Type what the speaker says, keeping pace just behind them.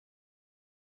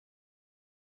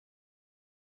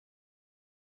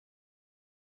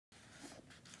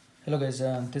Hello guys,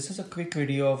 this is a quick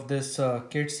video of this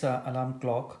kids alarm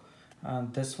clock.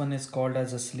 This one is called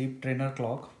as a sleep trainer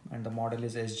clock and the model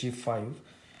is SG5.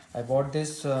 I bought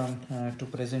this to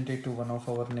present it to one of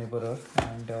our neighbor,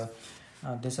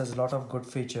 and this has a lot of good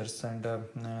features, and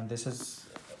this is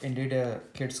indeed a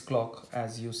kids clock.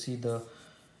 As you see the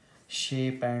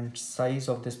shape and size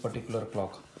of this particular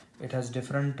clock, it has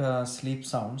different sleep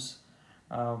sounds,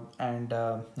 and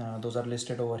those are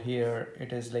listed over here.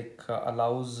 It is like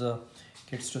allows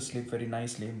kids to sleep very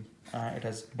nicely. It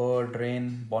has bird,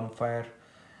 rain, bonfire,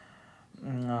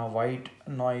 white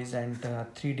noise, and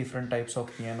three different types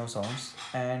of piano sounds.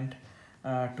 And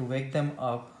to wake them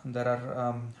up, there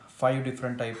are five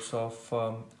different types of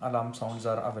alarm sounds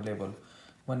are available.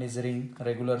 One is ring,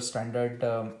 regular standard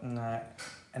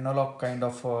analog kind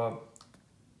of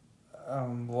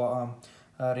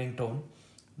ringtone.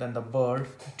 Then the bird,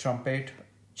 trumpet,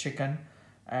 chicken,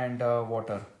 and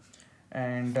water.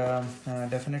 And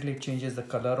definitely it changes the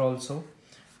color also,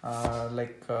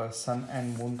 like sun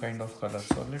and moon kind of color.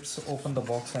 So let's open the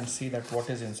box and see that what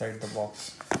is inside the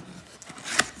box.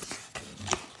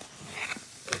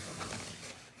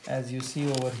 As you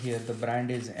see over here, the brand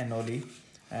is Enoli,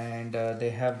 and they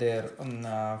have their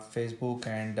Facebook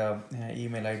and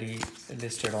email ID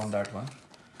listed on that one.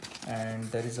 And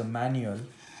there is a manual,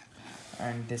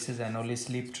 and this is Enoli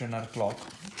sleep trainer clock.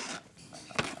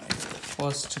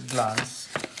 First glance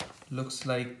looks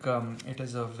like it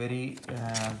is a very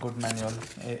good manual.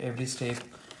 Every step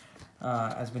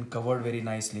has been covered very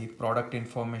nicely. Product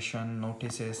information,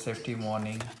 notices, safety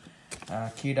warning,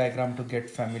 key diagram to get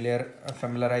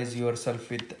familiarize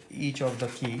yourself with each of the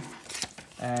key,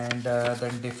 and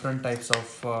then different types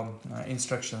of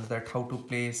instructions, that how to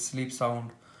play sleep sound,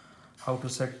 how to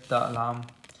set the alarm,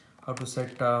 how to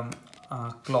set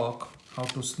clock, how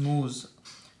to snooze,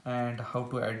 and how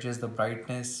to adjust the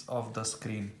brightness of the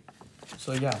screen.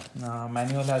 So yeah,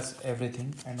 manual has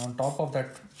everything, and on top of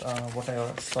that, what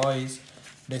I saw is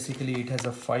basically it has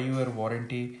a 5-year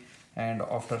warranty and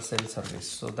after sale service.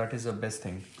 So that is the best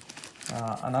thing.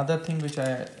 Another thing which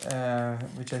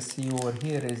I see over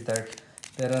here is that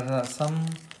there are some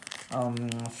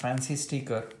fancy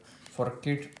sticker for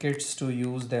kids to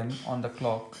use them on the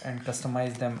clock and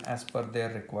customize them as per their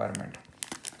requirement.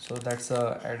 So that's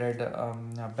a added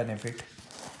benefit.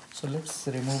 So let's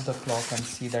remove the clock and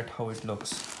see that how it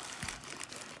looks.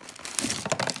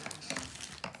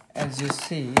 As you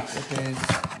see, it is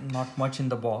not much in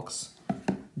the box,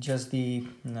 just the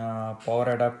power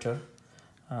adapter,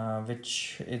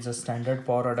 which is a standard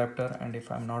power adapter, and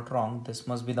if I'm not wrong, this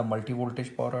must be the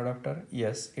multi-voltage power adapter.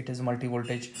 Yes, it is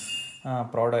multi-voltage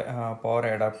power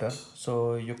adapter,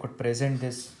 so you could present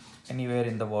this anywhere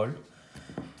in the world.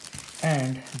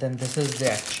 And then this is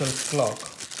the actual clock,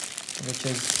 which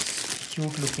is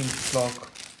cute looking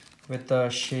clock with the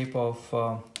shape of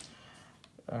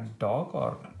a dog,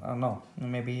 or no,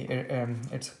 maybe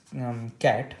it's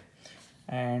cat.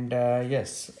 And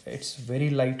yes, it's very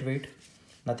lightweight,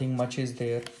 nothing much is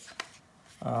there.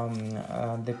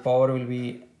 The power will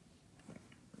be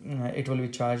it will be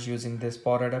charged using this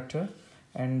power adapter.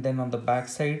 And then on the back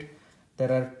side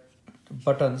there are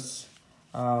buttons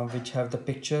which have the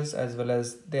pictures, as well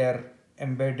as they are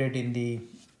embedded in the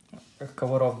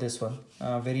cover of this one.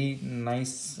 Very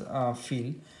nice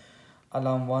feel.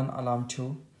 Alarm 1, alarm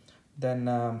 2, then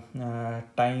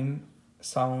time,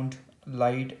 sound,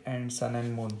 light, and sun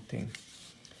and moon thing.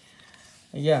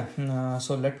 Yeah,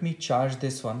 so let me charge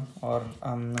this one, or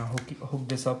hook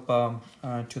this up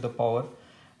to the power,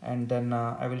 and then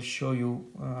I will show you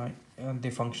the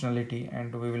functionality,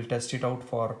 and we will test it out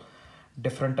for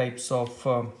different types of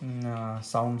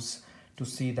sounds to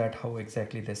see that how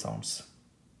exactly they sounds.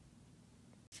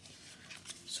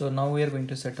 So now we are going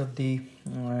to set up the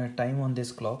time on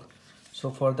this clock.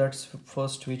 So for that,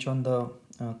 first switch on the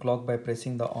clock by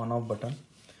pressing the on off button.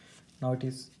 Now it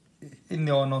is in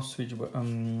the on off switch,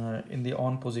 in the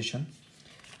on position.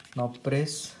 Now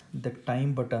press the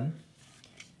time button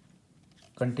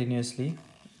continuously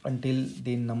until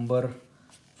the number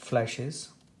flashes.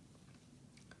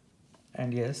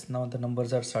 And yes, now the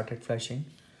numbers are started flashing.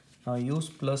 Now use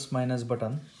plus minus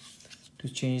button to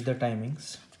change the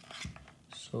timings.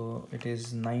 So it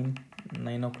is 9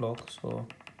 o'clock. So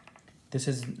this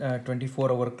is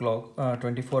 24-hour clock,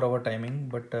 24-hour timing,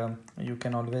 but you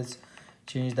can always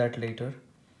change that later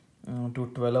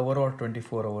to 12-hour or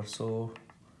 24 hours. So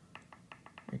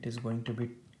it is going to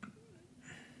be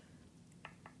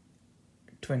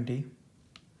 20.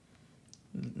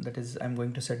 That is, I'm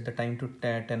going to set the time to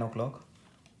 10 o'clock.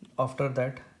 After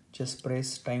that, just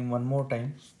press time one more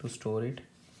time to store it.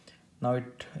 Now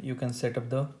you can set up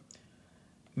the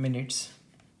minutes.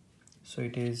 So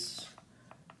it is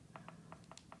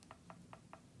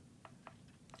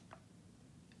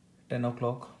 10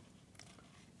 o'clock.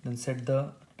 Then set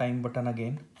the time button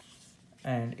again,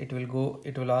 and it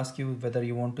will ask you whether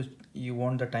you want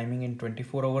the timing in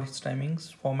 24 hours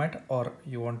timings format, or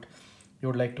you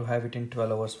would like to have it in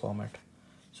 12 hours format.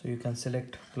 So you can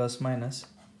select plus minus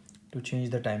to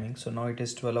change the timing. So now it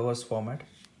is 12 hours format.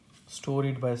 Store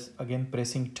it by again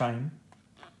pressing time,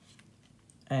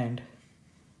 and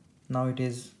now it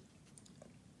is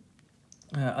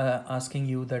asking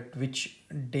you that which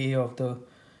day of the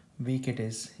week it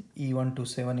is. E1 to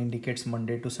 7 indicates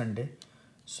Monday to Sunday,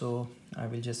 so I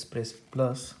will just press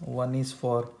plus. 1 is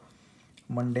for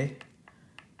Monday,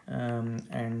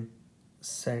 and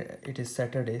it is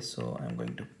Saturday, so I'm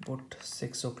going to put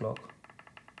 6 o'clock.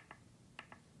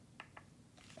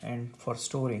 And for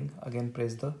storing, again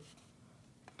press the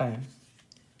time,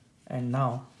 and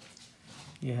now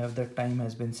you have the time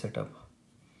has been set up.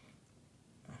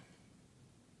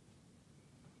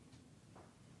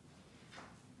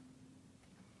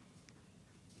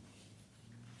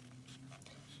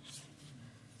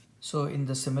 So in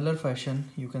the similar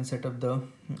fashion, you can set up the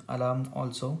alarm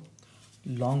also.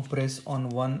 Long press on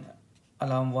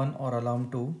alarm 1 or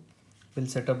alarm 2 will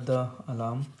set up the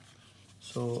alarm.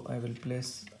 So I will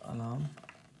place alarm,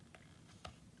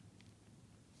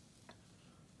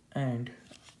 and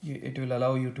it will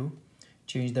allow you to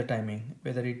change the timing,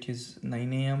 whether it is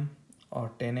 9 a.m.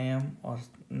 or 10 a.m. or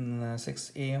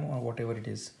 6 a.m. or whatever it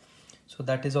is. So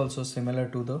that is also similar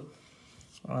to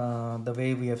the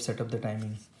way we have set up the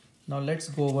timing. Now let's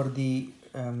go over the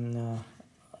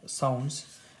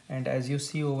sounds, and as you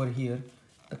see over here,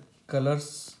 the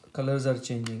colors are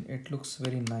changing. It looks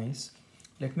very nice.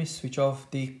 Let me switch off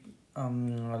the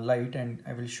light, and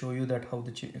I will show you that how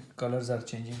the colors are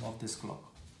changing of this clock.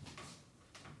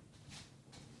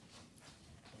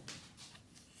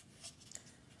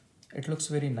 It looks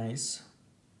very nice.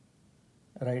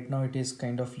 Right now it is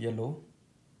kind of yellow.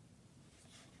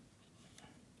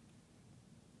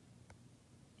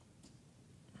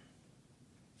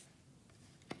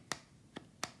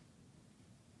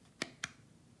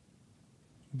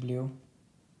 Blue,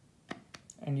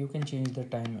 and you can change the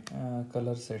time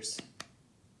color sets.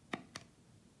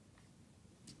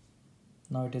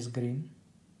 Now it is green,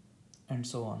 and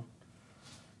so on.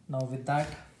 Now with that,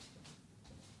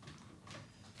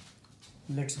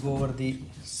 let's go over the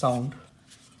sound,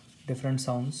 different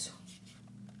sounds.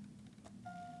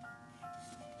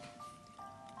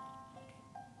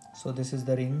 So this is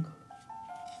the ring.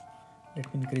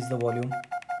 Let me increase the volume.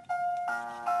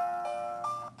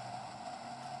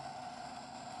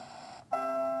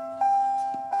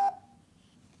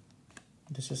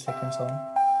 This is second sound.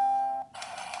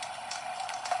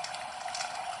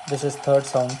 This is third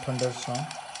sound, thunder sound.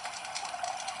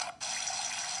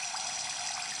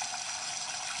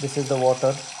 This is the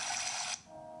water,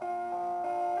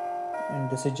 and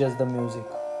this is just the music.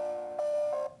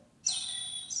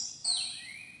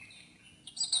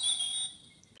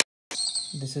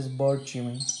 This is bird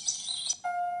chiming.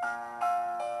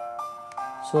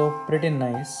 So pretty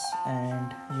nice,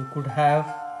 and you could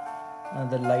have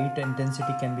the light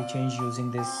intensity can be changed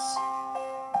using this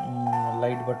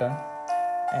light button,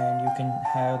 and you can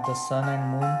have the sun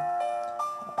and moon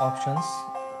options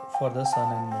for the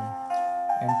sun and moon.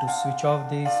 And to switch off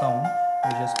the sound,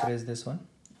 you just press this one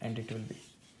and it will be.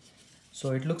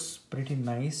 So it looks pretty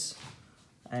nice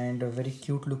and a very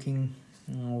cute looking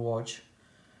watch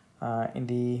in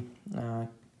the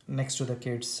next to the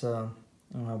kids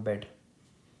bed.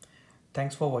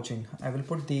 Thanks for watching. I will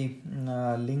put the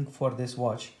link for this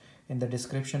watch in the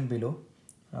description below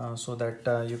so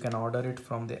that you can order it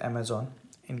from the Amazon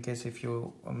in case if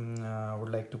you would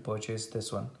like to purchase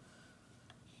this one.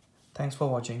 Thanks for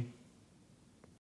watching.